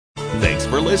Thanks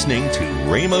for listening to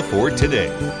Rhema for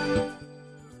Today.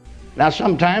 Now,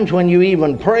 sometimes when you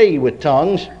even pray with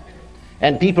tongues,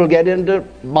 and people get into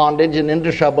bondage and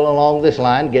into trouble along this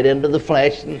line, get into the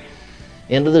flesh and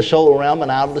into the soul realm and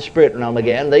out of the spirit realm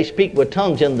again, they speak with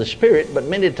tongues in the spirit, but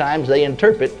many times they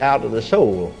interpret out of the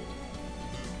soul.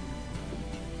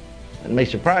 It may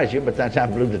surprise you, but that's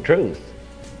absolutely the truth.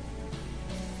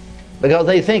 Because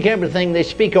they think everything they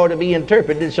speak ought to be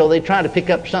interpreted, so they try to pick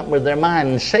up something with their mind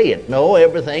and say it. No,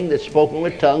 everything that's spoken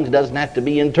with tongues doesn't have to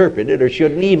be interpreted or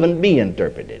shouldn't even be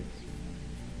interpreted.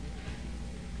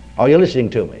 Are you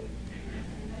listening to me?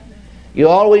 You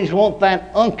always want that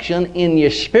unction in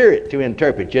your spirit to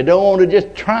interpret. You don't want to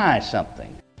just try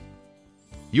something.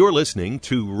 You're listening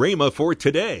to Rhema for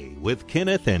Today with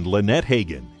Kenneth and Lynette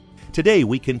Hagin. Today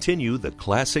we continue the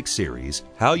classic series,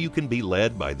 How You Can Be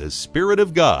Led by the Spirit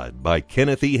of God by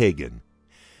Kenneth E. Hagin.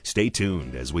 Stay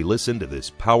tuned as we listen to this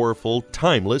powerful,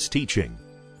 timeless teaching.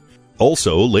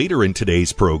 Also, later in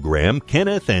today's program,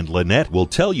 Kenneth and Lynette will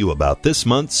tell you about this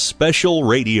month's special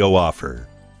radio offer.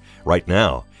 Right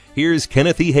now, here's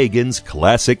Kenneth E. Hagin's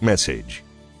classic message.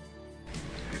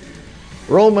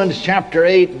 Romans chapter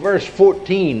 8, verse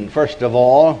 14, first of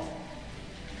all.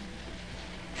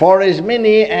 For as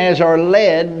many as are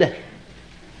led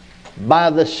by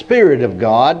the Spirit of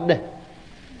God,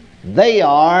 they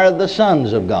are the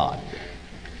sons of God.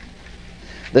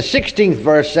 The 16th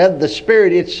verse said, the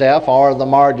Spirit itself, or the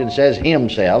margin says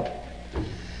Himself,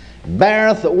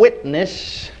 beareth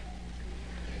witness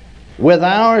with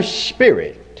our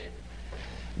spirit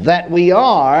that we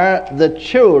are the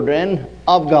children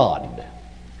of God.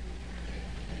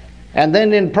 And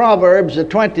then in Proverbs, the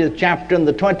 20th chapter and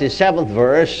the 27th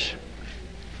verse,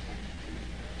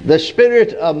 the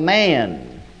spirit of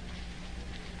man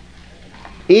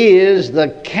is the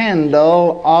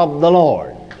candle of the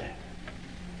Lord,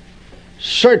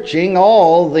 searching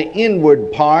all the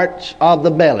inward parts of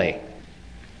the belly.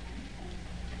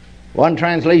 One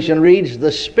translation reads,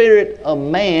 the spirit of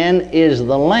man is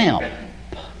the lamp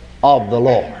of the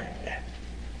Lord.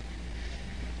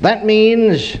 That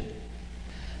means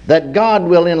that God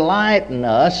will enlighten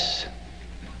us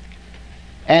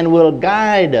and will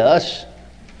guide us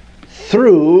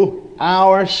through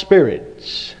our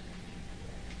spirits.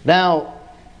 Now,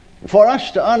 for us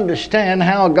to understand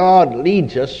how God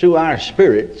leads us through our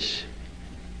spirits,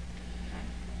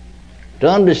 to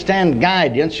understand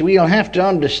guidance, we'll have to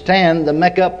understand the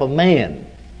makeup of man,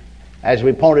 as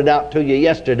we pointed out to you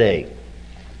yesterday.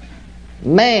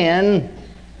 Man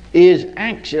is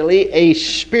actually a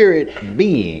spirit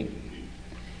being.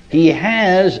 He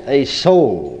has a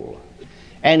soul,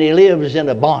 and he lives in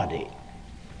a body.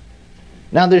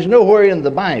 Now, there's nowhere in the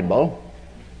Bible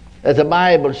that the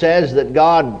Bible says that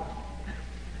God,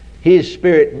 His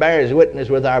Spirit bears witness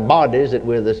with our bodies that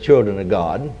we're the children of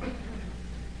God.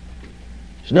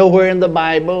 There's nowhere in the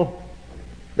Bible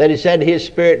that He said His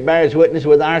Spirit bears witness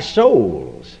with our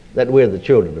souls that we're the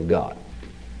children of God.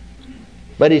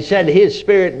 But He said His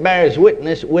Spirit bears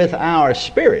witness with our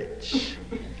spirits.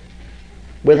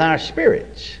 With our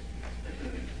spirits.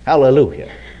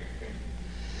 Hallelujah.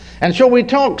 And so we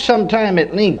talked sometime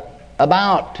at length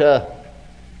about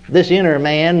this inner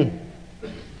man,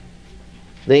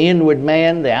 the inward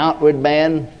man, the outward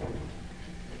man.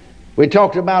 We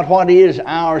talked about what is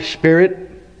our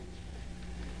spirit.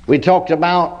 We talked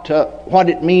about what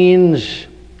it means,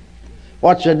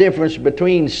 what's the difference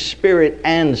between spirit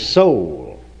and soul.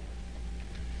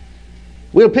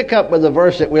 We'll pick up with the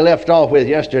verse that we left off with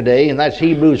yesterday, and that's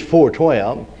Hebrews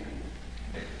 4:12.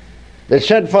 That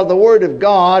said, for the word of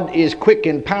God is quick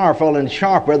and powerful and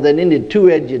sharper than any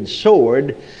two-edged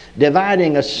sword,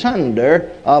 dividing asunder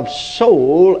of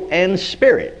soul and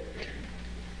spirit.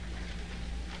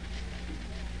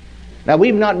 Now,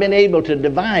 we've not been able to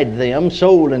divide them,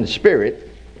 soul and spirit,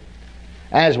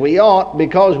 as we ought,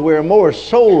 because we're more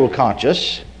soul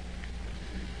conscious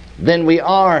than we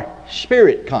are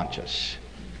spirit conscious.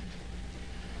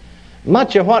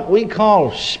 Much of what we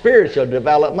call spiritual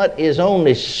development is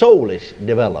only soulish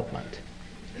development.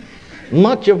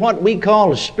 Much of what we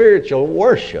call spiritual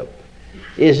worship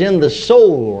is in the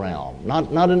soul realm,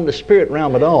 not in the spirit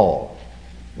realm at all,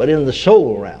 but in the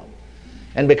soul realm.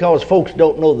 And because folks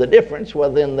don't know the difference,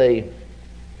 well then they're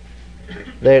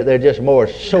just more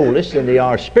soulish than they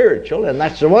are spiritual, and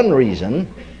that's the one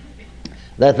reason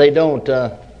that they don't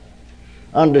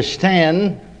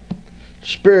understand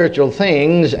spiritual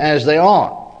things as they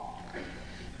ought.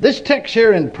 This text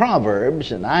here in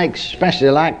Proverbs, and I especially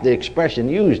like the expression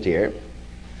used here,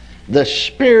 the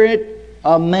spirit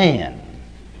of man.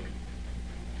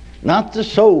 Not the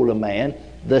soul of man,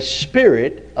 the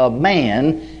spirit of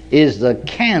man is the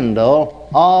candle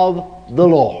of the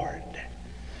Lord,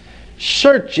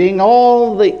 searching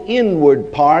all the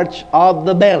inward parts of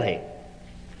the belly.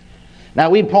 Now,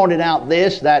 we pointed out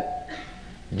this, that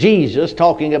Jesus,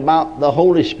 talking about the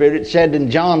Holy Spirit, said in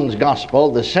John's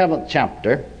Gospel, the 7th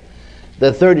chapter,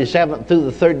 the 37th through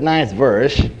the 39th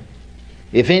verse,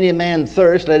 "If any man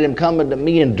thirst, let him come unto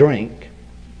me and drink.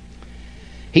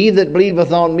 He that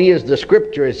believeth on me, as the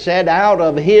Scripture has said, out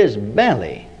of his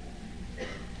belly."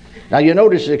 Now you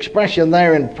notice the expression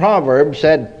there in Proverbs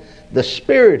said, the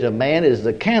spirit of man is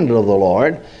the candle of the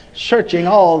Lord, searching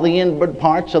all the inward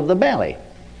parts of the belly.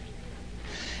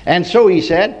 And so he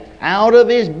said, out of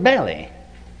his belly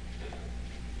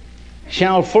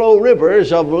shall flow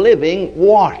rivers of living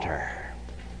water.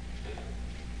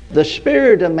 The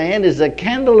spirit of man is the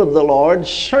candle of the Lord,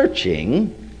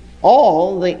 searching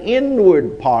all the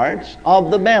inward parts of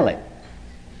the belly.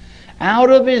 Out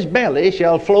of his belly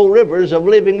shall flow rivers of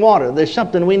living water. There's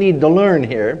something we need to learn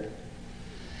here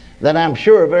that I'm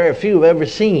sure very few have ever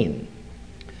seen.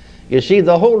 You see,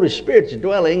 the Holy Spirit's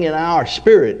dwelling in our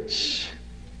spirits.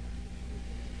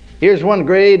 Here's one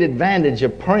great advantage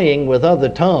of praying with other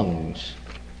tongues.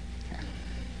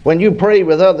 When you pray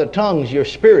with other tongues, your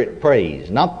spirit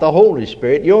prays, not the Holy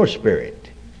Spirit, your spirit.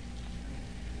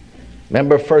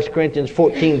 Remember 1 Corinthians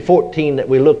 14:14 that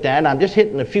we looked at? I'm just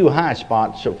hitting a few high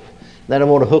spots, so then I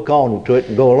want to hook on to it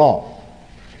and go along.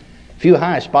 A few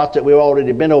high spots that we've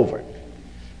already been over.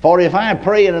 "For if I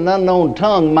pray in an unknown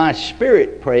tongue, my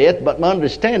spirit prayeth, but my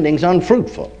understanding's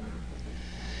unfruitful."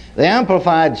 The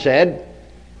Amplified said,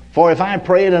 "For if I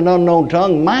pray in an unknown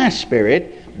tongue, my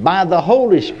spirit, by the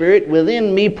Holy Spirit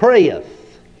within me, prayeth."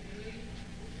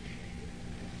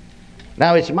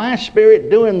 Now it's my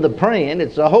spirit doing the praying.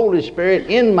 It's the Holy Spirit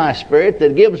in my spirit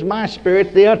that gives my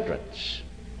spirit the utterance.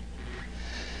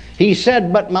 He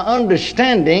said, but my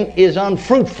understanding is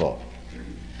unfruitful.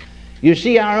 You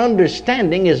see, our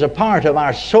understanding is a part of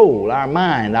our soul, our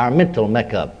mind, our mental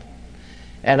makeup.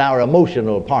 And our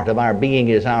emotional part of our being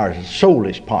is our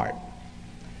soulish part.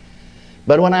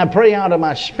 But when I pray out of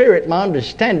my spirit, my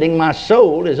understanding, my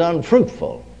soul is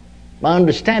unfruitful. My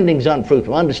understanding's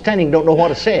unfruitful. My understanding don't know what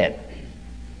to say.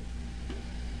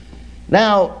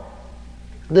 Now,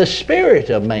 the spirit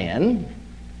of man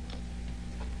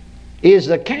is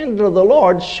the candle of the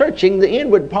Lord, searching the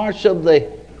inward parts of the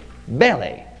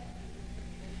belly.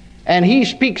 And he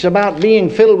speaks about being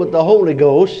filled with the Holy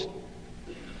Ghost,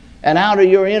 and out of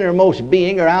your innermost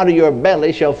being, or out of your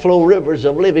belly, shall flow rivers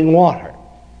of living water.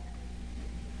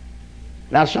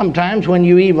 Now, sometimes when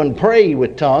you even pray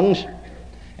with tongues,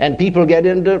 and people get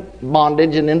into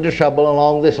bondage and into trouble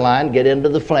along this line, get into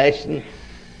the flesh and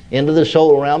into the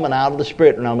soul realm and out of the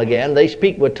spirit realm again, they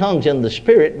speak with tongues in the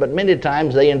spirit, but many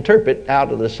times they interpret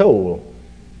out of the soul.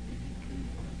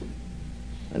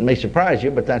 It may surprise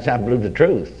you, but that's absolute the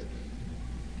truth.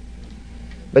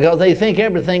 Because they think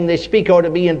everything they speak ought to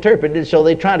be interpreted, so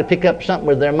they try to pick up something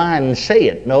with their mind and say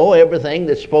it. No, everything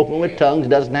that's spoken with tongues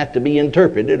doesn't have to be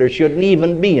interpreted, or shouldn't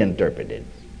even be interpreted.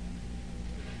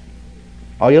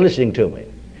 Are you listening to me?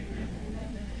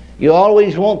 You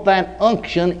always want that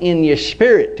unction in your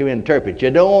spirit to interpret.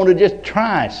 You don't want to just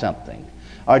try something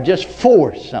or just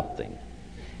force something.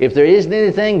 If there isn't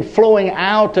anything flowing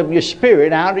out of your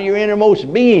spirit, out of your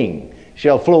innermost being,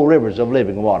 shall flow rivers of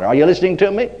living water. Are you listening to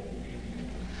me?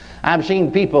 I've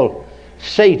seen people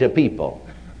say to people,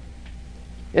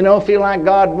 you know, feel like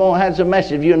God has a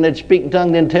message for you, and they'd speak in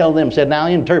tongues, then tell them, said, now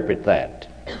interpret that.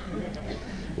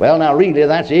 Well, now really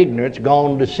that's ignorance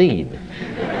gone to seed.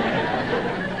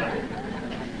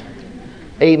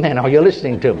 Amen. Are you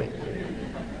listening to me?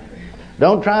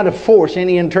 Don't try to force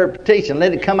any interpretation.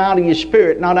 Let it come out of your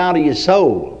spirit, not out of your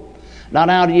soul, not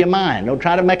out of your mind. Don't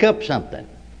try to make up something.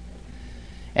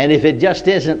 And if it just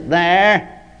isn't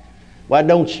there, well,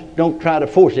 don't try to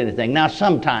force anything. Now,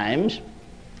 sometimes,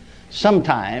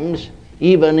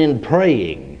 even in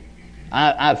praying,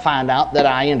 I find out that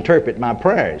I interpret my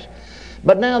prayers.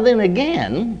 But now then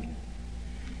again,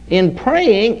 in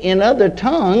praying in other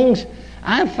tongues,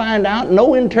 I find out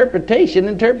no interpretation.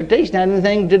 Interpretation had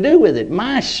anything to do with it.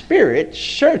 My spirit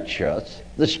searcheth.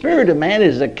 The spirit of man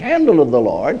is the candle of the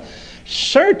Lord,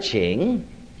 searching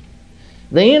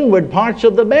the inward parts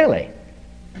of the belly.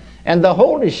 And the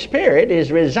Holy Spirit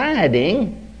is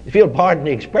residing, if you'll pardon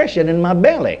the expression, in my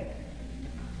belly.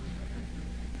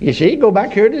 You see, go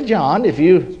back here to John. If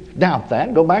you doubt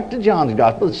that, go back to John's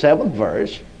Gospel, the 7th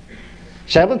verse.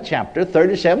 7th chapter,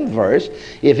 37th verse.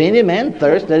 If any man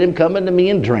thirst, let him come unto me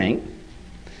and drink.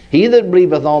 He that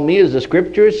believeth on me, as the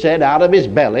Scripture has said, out of his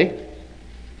belly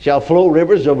shall flow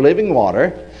rivers of living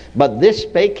water. But this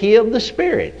spake he of the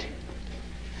Spirit.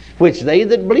 which they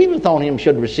that believeth on him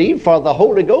should receive, for the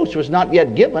Holy Ghost was not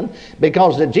yet given,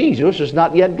 because that Jesus was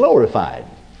not yet glorified.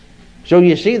 So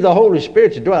you see, the Holy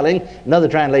Spirit's dwelling, another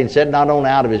translation said, not only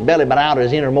out of his belly, but out of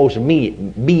his innermost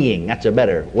being. That's a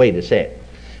better way to say it.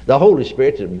 The Holy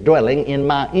Spirit's dwelling in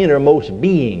my innermost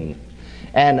being.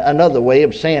 And another way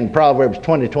of saying Proverbs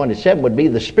 20:27 would be,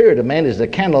 the spirit of man is the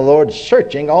candle of the Lord,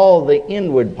 searching all the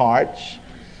inward parts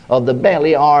of the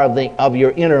belly, or of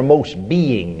your innermost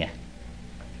being.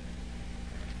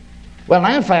 Well,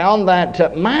 I found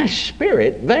that my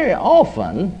spirit very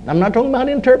often, I'm not talking about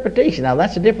interpretation, now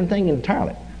that's a different thing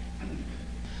entirely,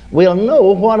 will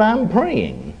know what I'm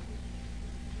praying.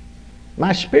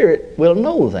 My spirit will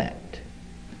know that.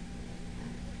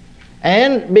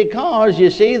 And because, you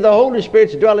see, the Holy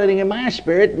Spirit's dwelling in my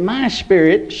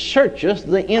spirit searcheth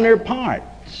the inner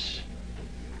parts,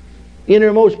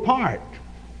 innermost part.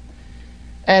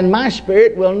 And my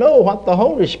spirit will know what the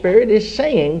Holy Spirit is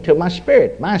saying to my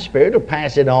spirit. My spirit will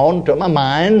pass it on to my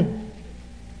mind.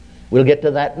 We'll get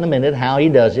to that in a minute, how he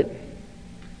does it.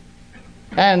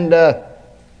 And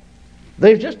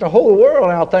there's just a whole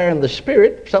world out there in the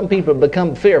spirit. Some people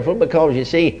become fearful because, you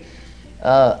see,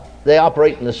 they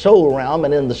operate in the soul realm,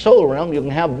 and in the soul realm you can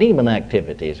have demon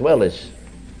activity as well as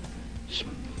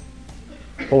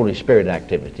Holy Spirit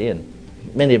activity, and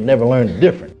many have never learned the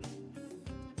difference.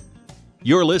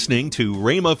 You're listening to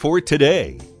Rhema for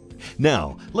Today.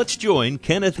 Now, let's join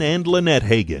Kenneth and Lynette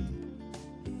Hagin.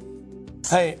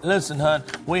 Hey, listen, hon,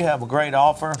 we have a great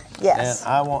offer. Yes. And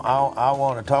I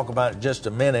want to talk about it in just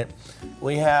a minute.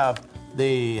 We have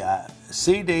the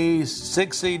CDs,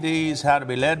 6 CDs, How to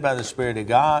Be Led by the Spirit of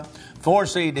God, 4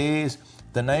 CDs,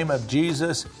 The Name of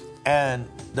Jesus, and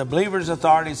the Believer's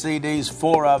Authority CDs,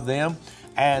 4 of them.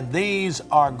 And these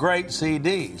are great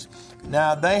CDs.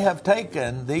 Now, they have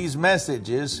taken these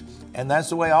messages, and that's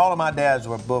the way all of my dad's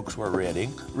books were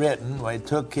written. They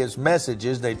took his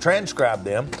messages, they transcribed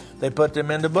them, they put them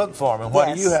into book form. And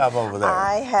what do you have over there?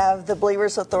 I have the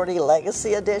Believer's Authority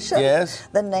Legacy Edition. Yes.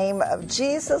 The Name of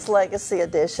Jesus Legacy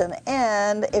Edition,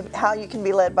 and How You Can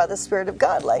Be Led by the Spirit of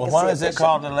God Legacy Edition. Well, why is it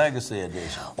called the Legacy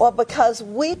Edition? Well, because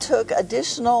we took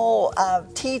additional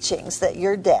teachings that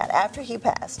your dad, after he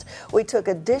passed, we took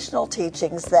additional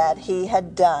teachings that he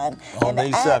had done on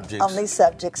these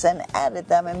subjects and added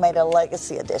them and made a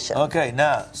legacy edition. Okay,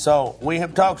 now, so we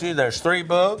have talked to you. There's 3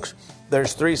 books.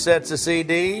 There's 3 sets of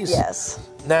CDs. Yes.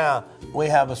 Now, we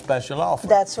have a special offer.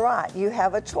 That's right. You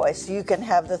have a choice. You can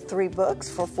have the 3 books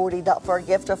for a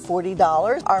gift of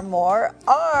 $40 or more,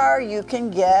 or you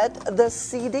can get the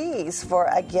CDs for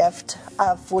a gift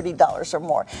of $40 or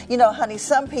more. You know, honey,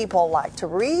 some people like to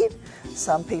read,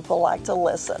 some people like to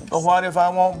listen. But what if I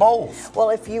want both? Well,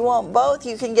 if you want both,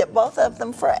 you can get both of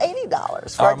them for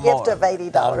 $80, for a gift of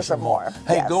 $80 or more.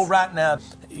 Hey, yes. Go right now to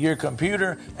your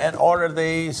computer and order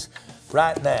these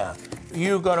right now.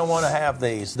 You're going to want to have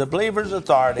these. The Believer's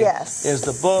Authority is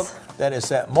the book that has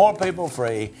set more people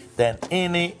free than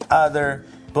any other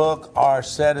book or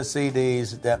set of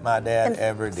CDs that my dad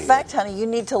ever did. In fact, honey, you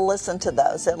need to listen to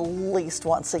those at least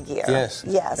once a year. Yes.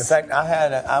 Yes. In fact,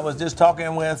 I was just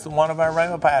talking with one of our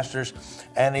Rhema pastors,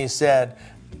 and he said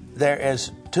there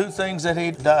is 2 things that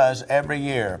he does every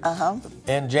year.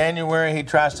 In January, he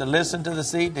tries to listen to the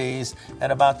CDs,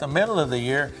 and about the middle of the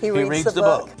year, he reads the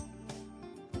book.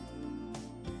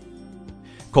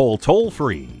 Call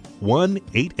toll-free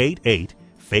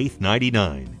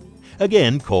 1-888-FAITH-99.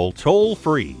 Again, call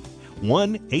toll-free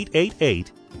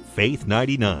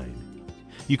 1-888-FAITH-99.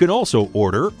 You can also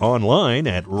order online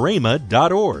at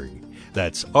rhema.org.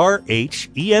 That's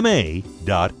RHEMA.org.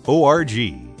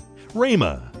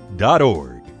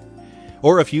 rhema.org.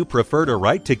 Or if you prefer to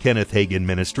write to Kenneth Hagin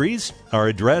Ministries, our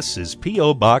address is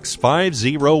P.O. Box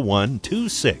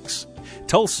 50126,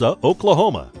 Tulsa,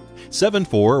 Oklahoma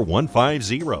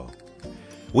 74150.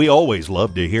 We always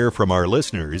love to hear from our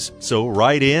listeners, so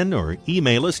write in or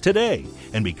email us today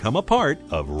and become a part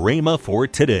of Rhema for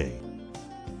Today.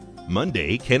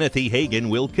 Monday, Kenneth E. Hagin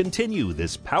will continue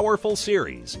this powerful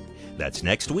series. That's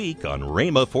next week on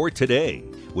Rhema for Today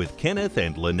with Kenneth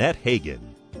and Lynette Hagin.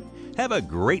 Have a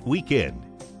great weekend